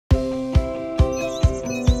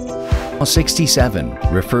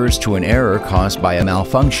CH67 refers to an error caused by a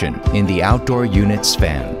malfunction in the outdoor unit's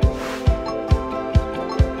fan.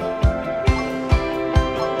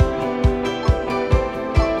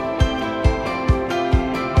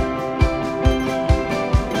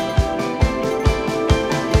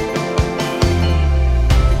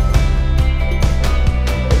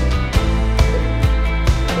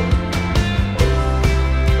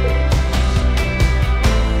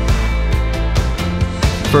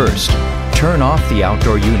 First, turn off the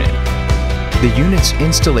outdoor unit. The unit's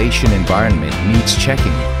installation environment needs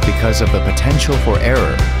checking because of the potential for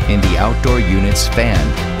error in the outdoor unit's fan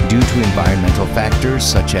due to environmental factors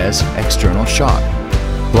such as external shock,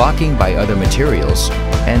 blocking by other materials,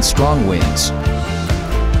 and strong winds.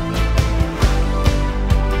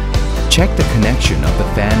 Check the connection of the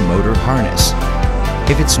fan motor harness.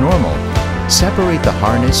 If it's normal, separate the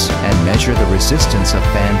harness and measure the resistance of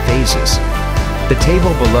fan phases. The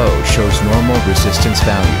table below shows normal resistance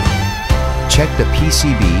value. Check the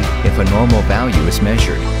PCB if a normal value is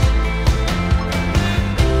measured.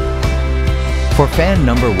 For fan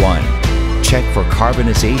number 1, check for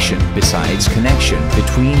carbonization besides connection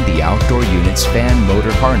between the outdoor unit's fan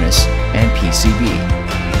motor harness and PCB.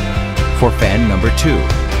 For fan number 2,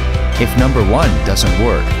 if number 1 doesn't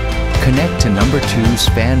work, connect to number 2's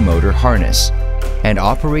fan motor harness and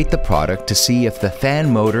operate the product to see if the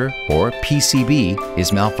fan motor or PCB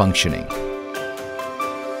is malfunctioning.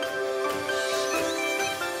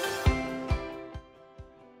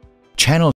 Channel